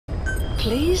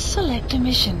Please select a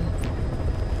mission.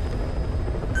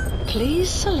 Please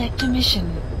select a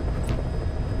mission.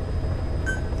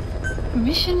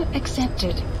 Mission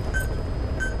accepted.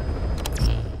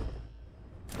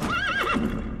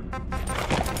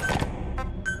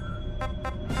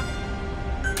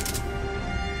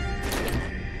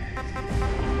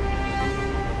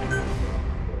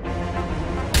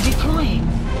 Deploying.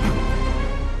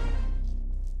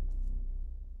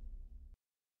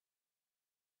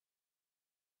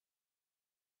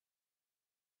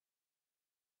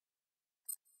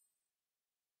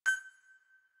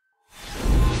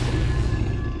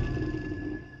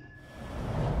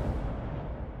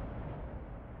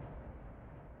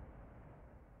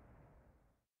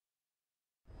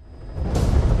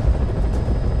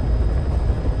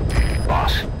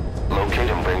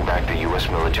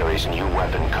 Military's new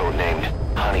weapon codenamed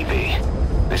Honeybee.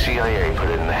 The CIA put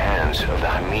it in the hands of the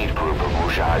Hamid group of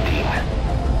Mujahideen,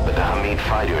 but the Hamid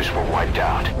fighters were wiped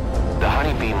out. The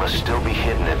Honeybee must still be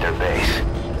hidden at their base,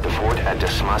 the fort at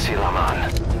Dasmasi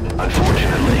Laman.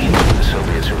 Unfortunately, the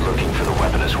Soviets are looking for the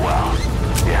weapon as well.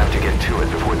 You have to get to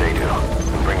it before they do,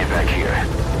 and bring it back here.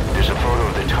 There's a photo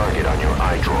of the target on your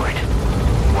iDroid.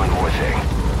 One more thing.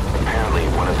 Apparently,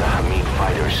 one of the Hamid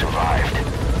fighters survived.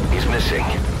 He's missing.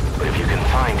 But if you can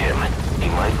find him, he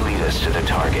might lead us to the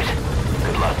target.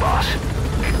 Good luck, boss.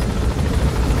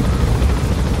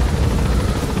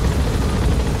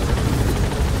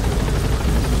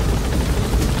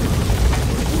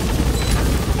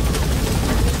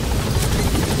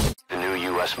 The new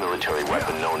U.S. military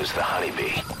weapon known as the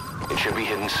Honeybee. It should be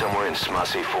hidden somewhere in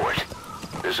Smasi Fort.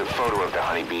 There's a photo of the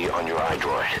Honeybee on your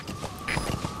iDroid.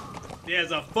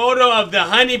 There's a photo of the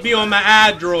Honeybee on my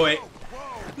iDroid.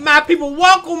 My people,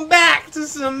 welcome back to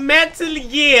some Metal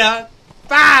Gear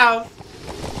 5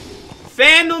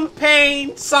 Phantom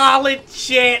Pain solid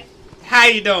shit. How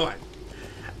you doing?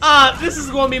 This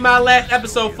is gonna be my last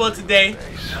episode for today.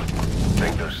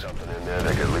 Think there's something in there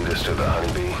that could lead us to the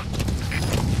Honeybee?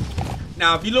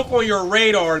 Now, if you look on your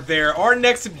radar there, our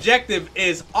next objective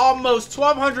is almost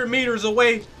 1,200 meters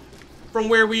away from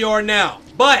where we are now.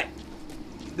 But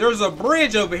there's a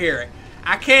bridge over here.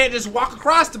 I can't just walk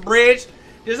across the bridge.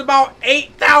 There's about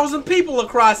 8,000 people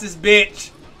across this bitch.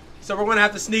 So we're gonna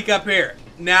have to sneak up here.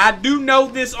 Now I do know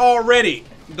this already.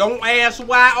 Don't ask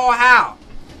why or how.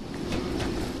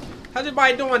 How's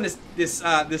everybody doing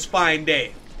this fine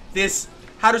day? This,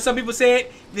 how do some people say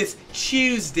it? This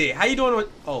Tuesday. How you doing with,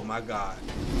 oh my god.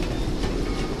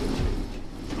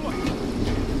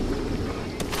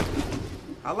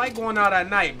 I like going out at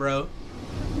night, bro.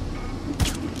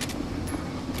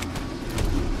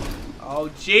 Oh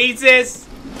Jesus!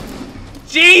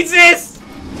 Jesus!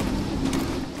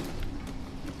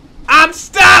 I'm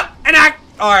stuck! And I...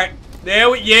 Alright. There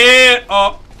we... Yeah!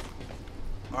 Oh.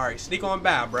 Alright, sneak on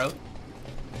by, bro.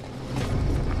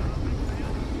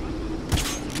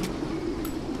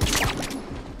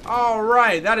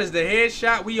 Alright, that is the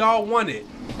headshot we all wanted.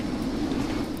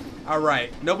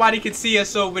 Alright, nobody can see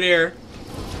us over there.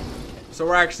 So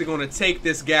we're actually going to take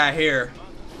this guy here.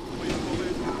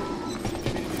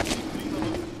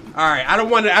 Alright, I don't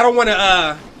want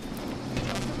to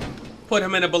put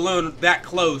him in a balloon that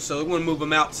close, so we're going to move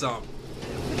him out some.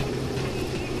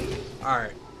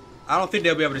 Alright. I don't think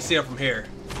they'll be able to see him from here.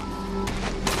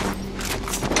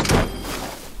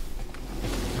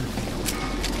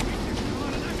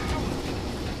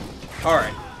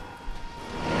 Alright.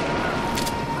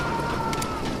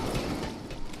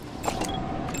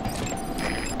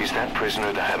 Is that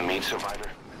prisoner the Hamid survivor?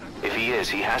 If he is,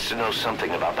 he has to know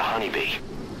something about the Honeybee.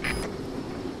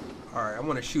 Alright, I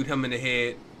want to shoot him in the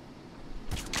head.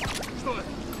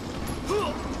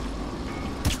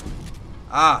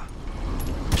 Ah.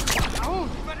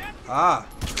 Ah.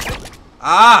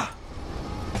 Ah.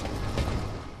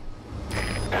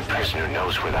 That prisoner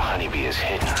knows where the Honeybee is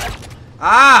hidden.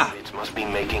 Ah. It must be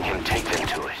making him take them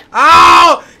to it.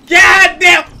 Oh! God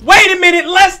damn! Wait a minute!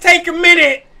 Let's take a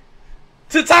minute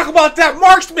to talk about that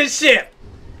marksmanship!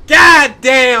 God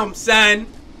damn, son!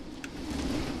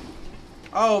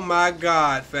 Oh my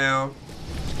god, fam.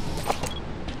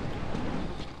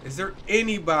 Is there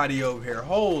anybody over here?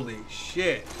 Holy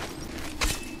shit.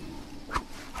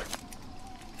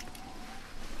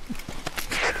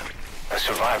 A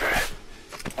survivor.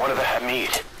 One of the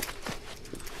Hamid.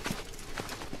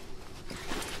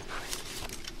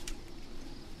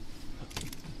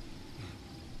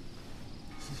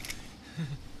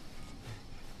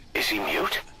 Is he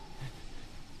mute?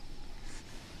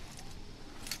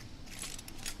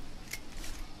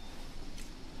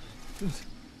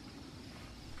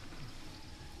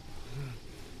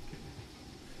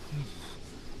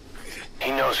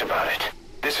 He knows close about it.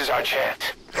 This is our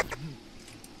chance.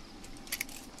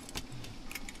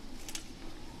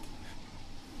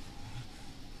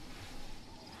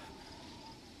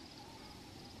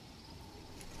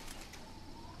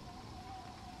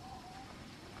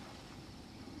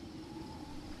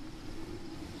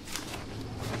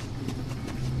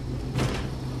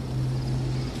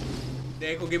 They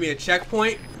ain't gonna give me a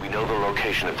checkpoint. We know the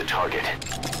location of the target.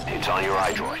 It's on your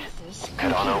iDroid.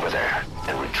 Head on over there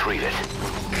and retrieve it.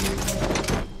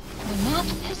 The map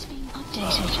has been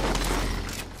updated.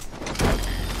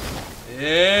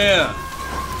 Yeah.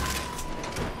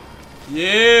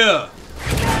 Yeah.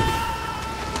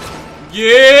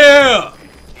 Yeah.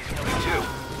 He's coming too.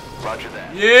 Roger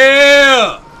that.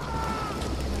 Yeah.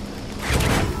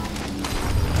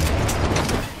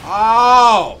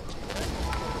 Oh.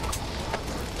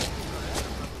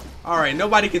 All right,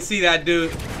 nobody can see that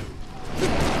dude.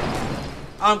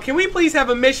 Can we please have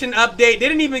a mission update? They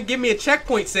didn't even give me a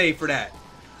checkpoint save for that.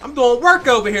 I'm doing work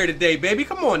over here today, baby.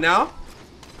 Come on now.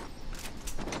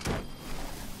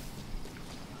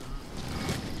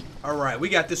 All right, we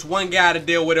got this one guy to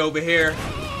deal with over here.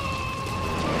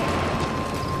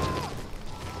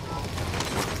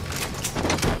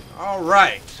 All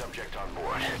right. Subject on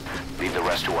board. Leave the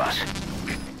rest to us.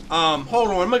 Hold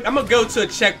on. I'm gonna go to a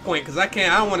checkpoint because I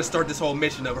don't want to start this whole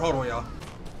mission over. Hold on, y'all.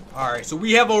 All right, so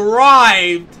we have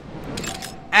arrived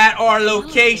at our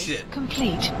location.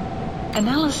 Complete.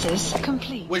 Analysis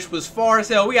complete. Which was far as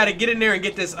hell. We got to get in there and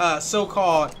get this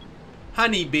so-called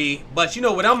honeybee. But you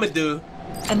know what I'm gonna do?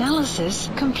 Analysis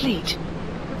complete.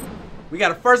 We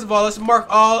gotta, first of all, let's mark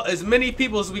as many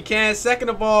people as we can. Second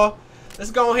of all,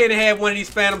 let's go ahead and have one of these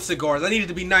Phantom cigars. I need it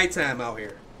to be nighttime out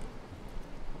here.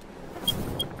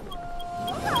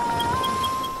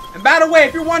 And by the way,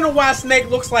 if you're wondering why Snake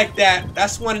looks like that,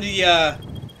 that's one of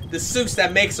the suits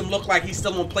that makes him look like he's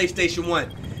still on PlayStation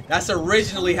 1. That's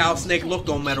originally how Snake looked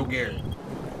on Metal Gear.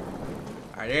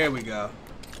 Alright, there we go.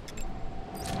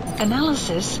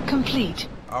 Analysis complete.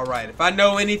 Alright, if I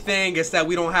know anything, it's that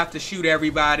we don't have to shoot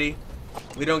everybody.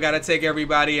 We don't gotta take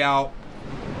everybody out.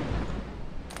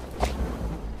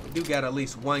 We do got at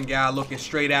least one guy looking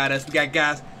straight at us. We got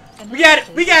guys.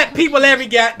 We got people every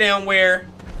goddamn where.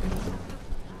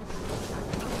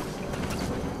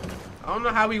 I don't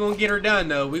know how we gonna get her done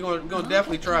though. We gonna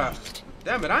definitely try.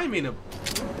 Damn it, I didn't mean to.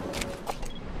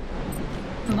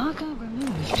 Marker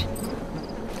removed.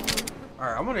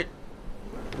 Alright, I wanna.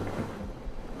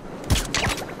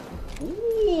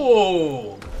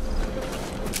 Ooh.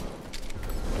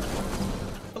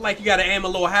 Feel like you gotta aim a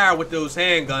little higher with those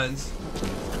handguns.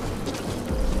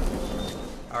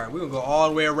 Alright, we're gonna go all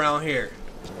the way around here.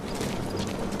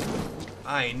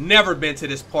 I ain't never been to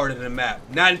this part of the map.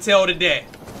 Not until today.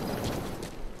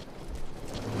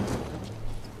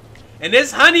 And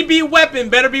this honeybee weapon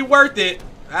better be worth it.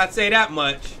 I'd say that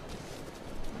much.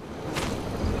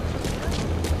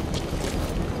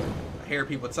 I hear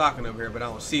people talking over here, but I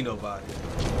don't see nobody.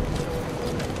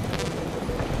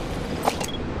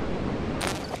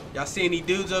 Y'all see any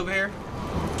dudes over here?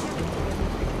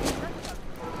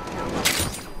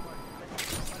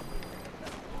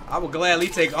 I would gladly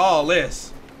take all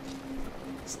this.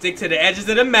 Stick to the edges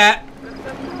of the map.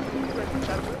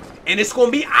 And it's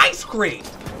gonna be ice cream.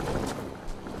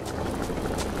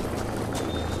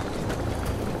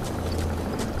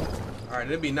 Alright,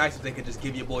 it'd be nice if they could just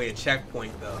give your boy a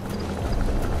checkpoint though.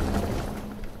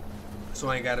 So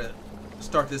I ain't gotta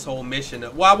start this whole mission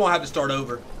up. Well, I won't have to start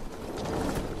over.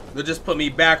 They'll just put me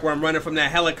back where I'm running from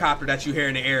that helicopter that you hear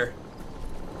in the air.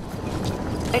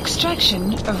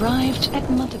 Extraction arrived at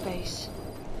Mother Base.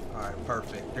 Alright,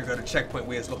 perfect. Here go the checkpoint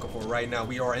we is looking for right now.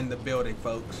 We are in the building,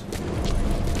 folks.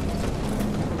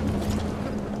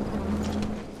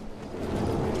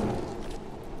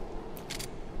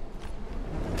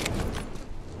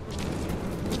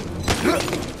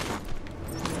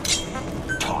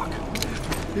 Talk.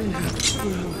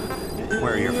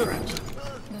 Where are your friends?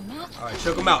 Alright,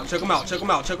 choke him out, choke him out, choke him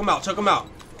out, choke him out, choke him out.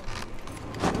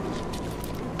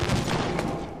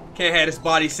 Can't have this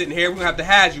body sitting here. We're gonna have to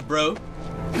hide you, bro.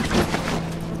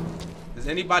 Does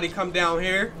anybody come down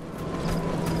here?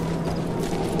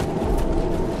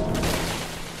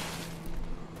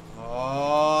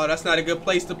 Oh, that's not a good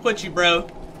place to put you, bro.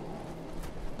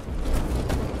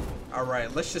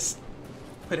 Alright, let's just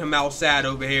put him outside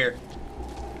over here.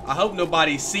 I hope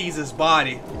nobody sees his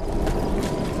body.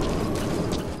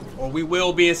 Or we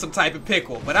will be in some type of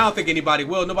pickle. But I don't think anybody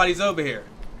will. Nobody's over here.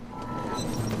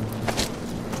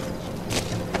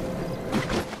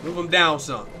 Move him down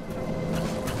some.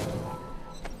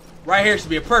 Right here should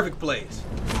be a perfect place.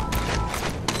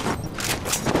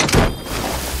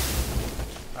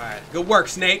 Alright. God. Good work,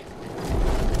 Snake.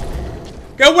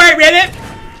 Good work, Ribbit.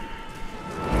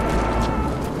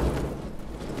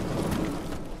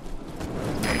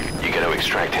 You gotta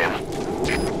extract him.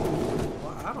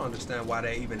 Well, I don't understand why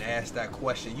they even asked that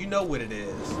question. You know what it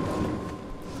is.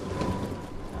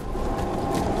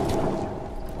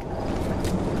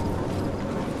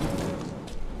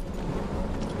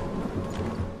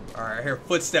 Alright, I hear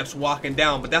footsteps walking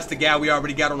down, but that's the guy we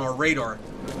already got on our radar.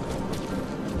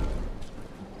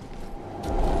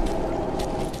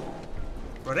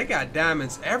 Bro, they got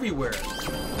diamonds everywhere.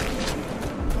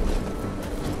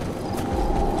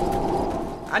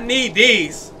 I need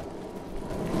these.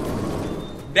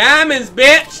 Diamonds,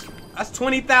 bitch! That's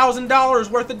 $20,000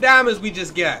 worth of diamonds we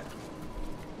just got.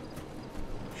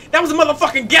 That was a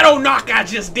motherfucking ghetto knock I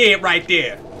just did right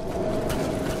there.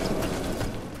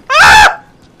 Ah!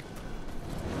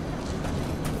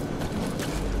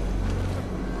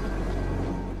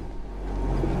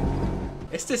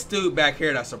 It's this dude back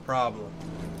here that's a problem.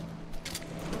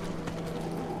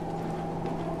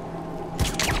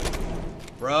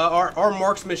 Bruh, our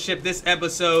marksmanship this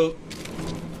episode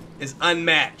is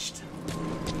unmatched.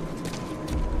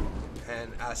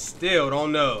 And I still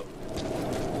don't know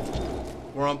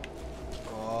where I'm...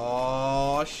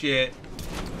 Oh, shit.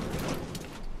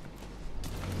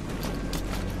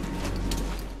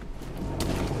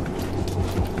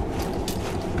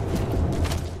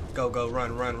 Go,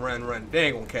 run, run, run, run. They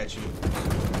ain't gonna catch you.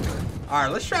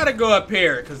 Alright, let's try to go up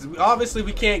here, because obviously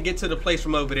we can't get to the place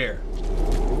from over there.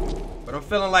 But I'm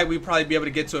feeling like we'd probably be able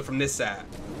to get to it from this side.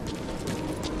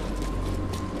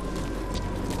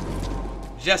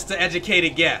 Just an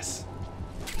educated guess.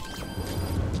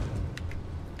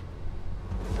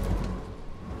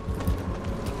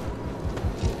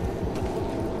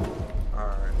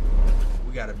 Alright.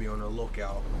 We gotta be on the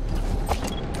lookout.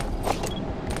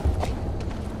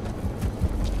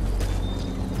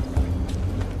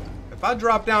 If I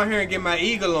drop down here and get my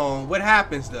eagle on, what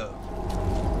happens though?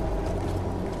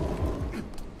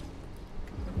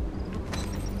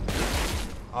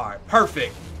 Alright,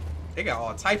 perfect. They got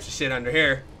all types of shit under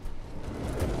here.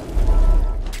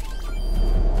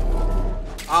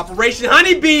 Operation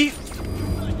Honeybee!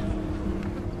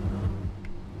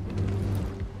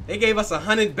 They gave us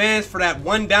 100 bands for that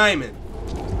one diamond.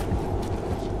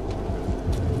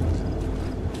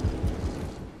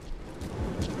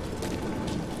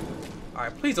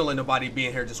 Alright, please don't let nobody be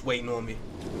in here just waiting on me.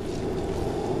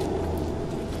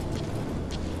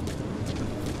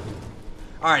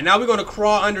 Alright, now we're going to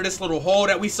crawl under this little hole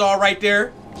that we saw right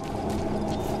there.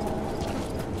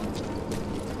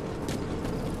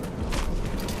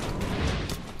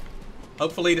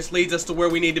 Hopefully this leads us to where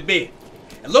we need to be.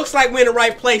 It looks like we're in the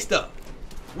right place though.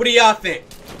 What do y'all think?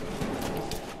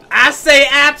 I say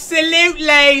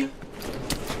absolutely.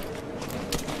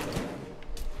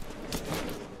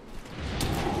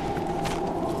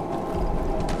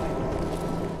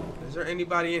 Is there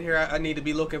anybody in here I need to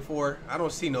be looking for? I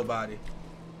don't see nobody.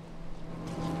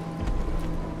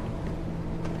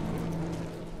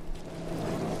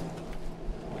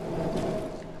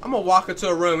 I'm gonna walk into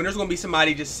a room and there's gonna be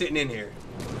somebody just sitting in here.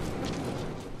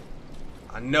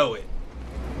 I know it.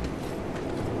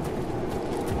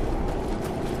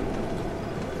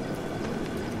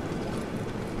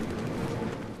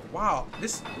 Wow,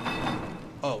 this...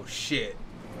 Oh, shit.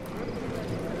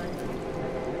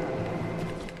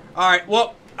 Alright,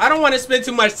 well, I don't want to spend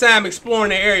too much time exploring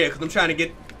the area because I'm trying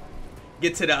to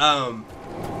get to the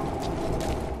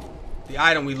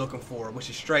item we're looking for, which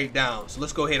is straight down. So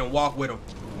let's go ahead and walk with them.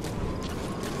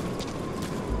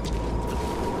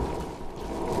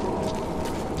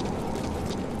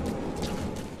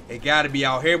 They gotta be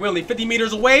out here. We're only 50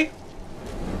 meters away.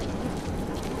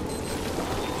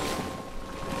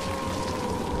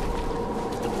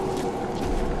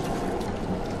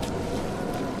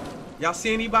 Y'all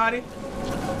see anybody?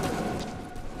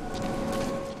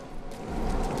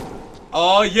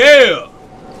 Oh yeah!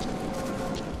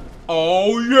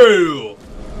 Oh yeah!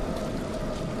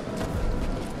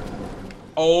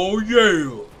 Oh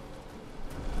yeah!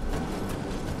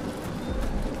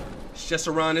 It's just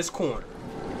around this corner.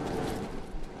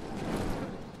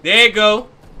 There you go.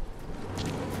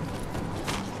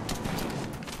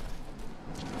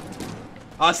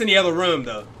 Oh, it's in the other room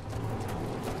though.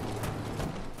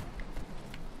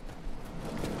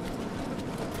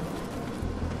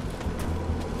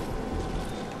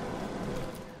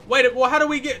 Wait, well, how do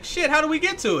we get... Shit, how do we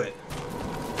get to it?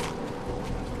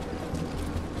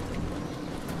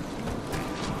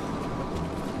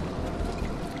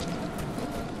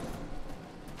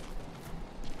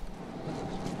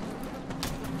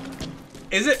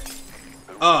 Is it?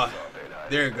 Oh,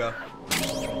 there you go.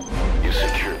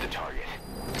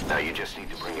 Now you just need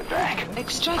to bring it back. Call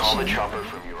Extraction. the chopper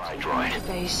from your iDroid.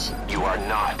 Base. You are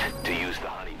not to use the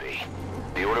honeybee.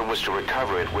 The order was to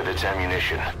recover it with its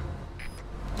ammunition.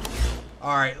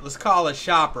 Alright, let's call a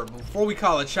chopper. Before we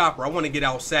call a chopper, I want to get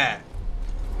outside.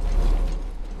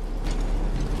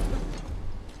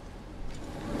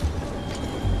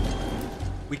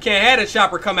 We can't have a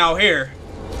chopper come out here.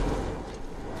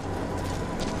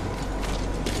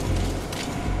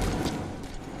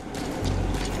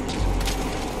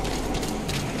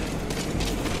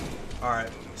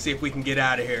 Alright, see if we can get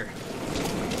out of here.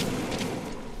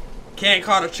 Can't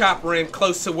call the chopper in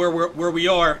close to where we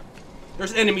are.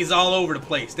 There's enemies all over the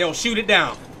place. They'll shoot it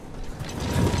down.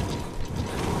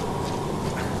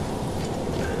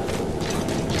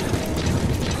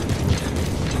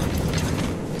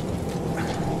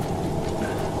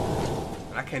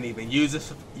 I can't even use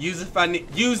this if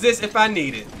I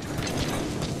need it.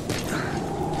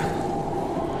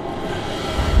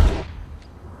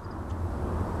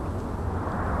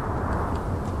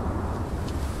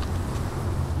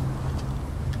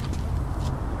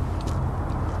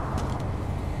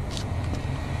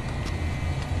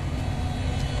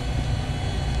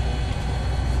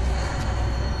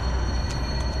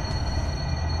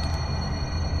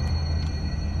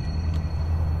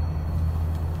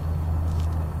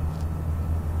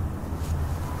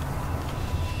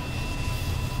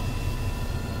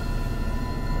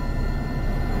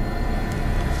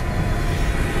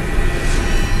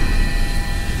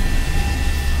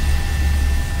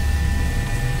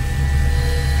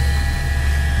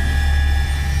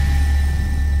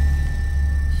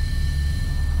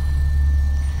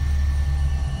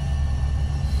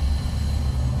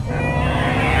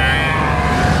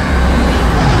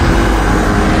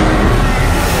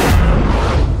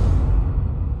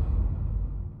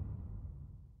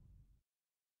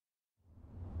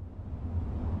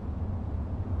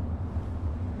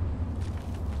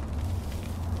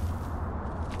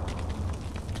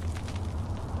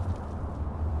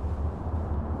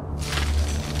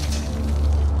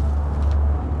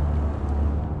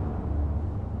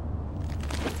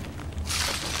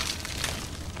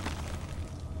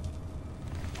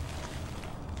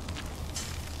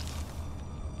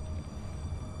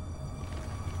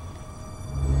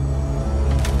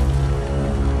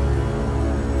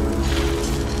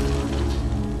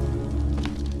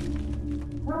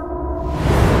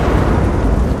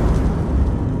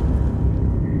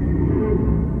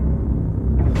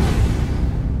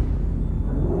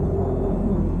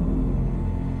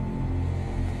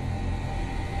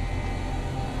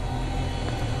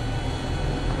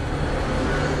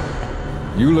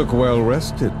 You look well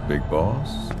rested, big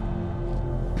boss.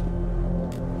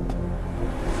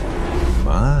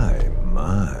 My,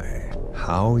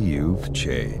 how you've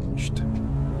changed.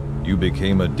 You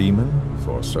became a demon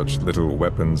for such little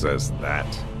weapons as that?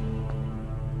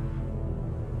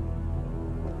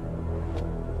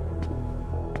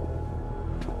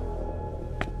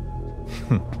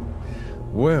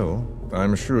 Well,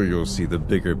 I'm sure you'll see the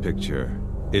bigger picture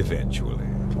eventually.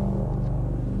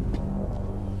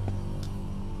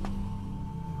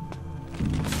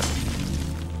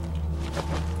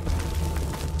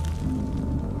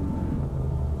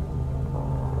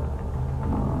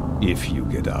 If you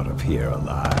get out of here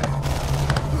alive.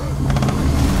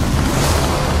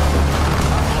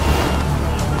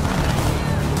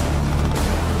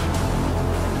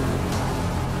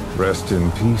 Rest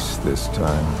in peace this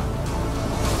time.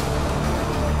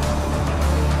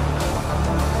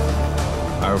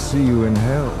 I'll see you in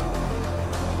hell,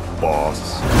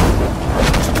 boss.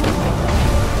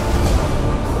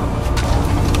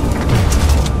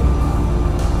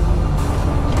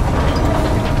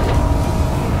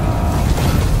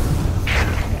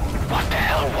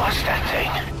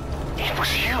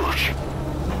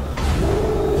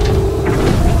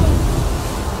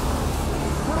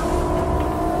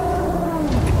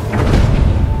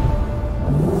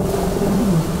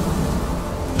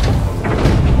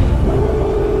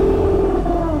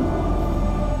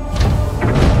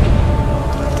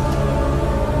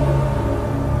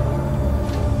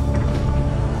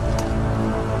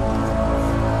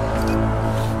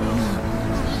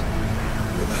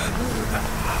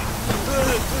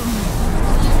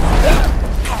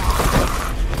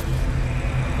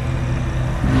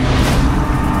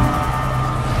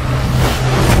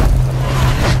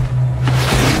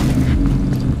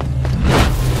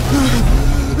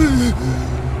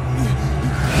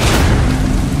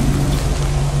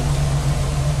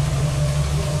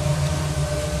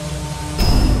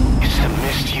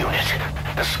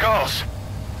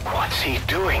 What's he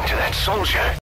doing to that soldier?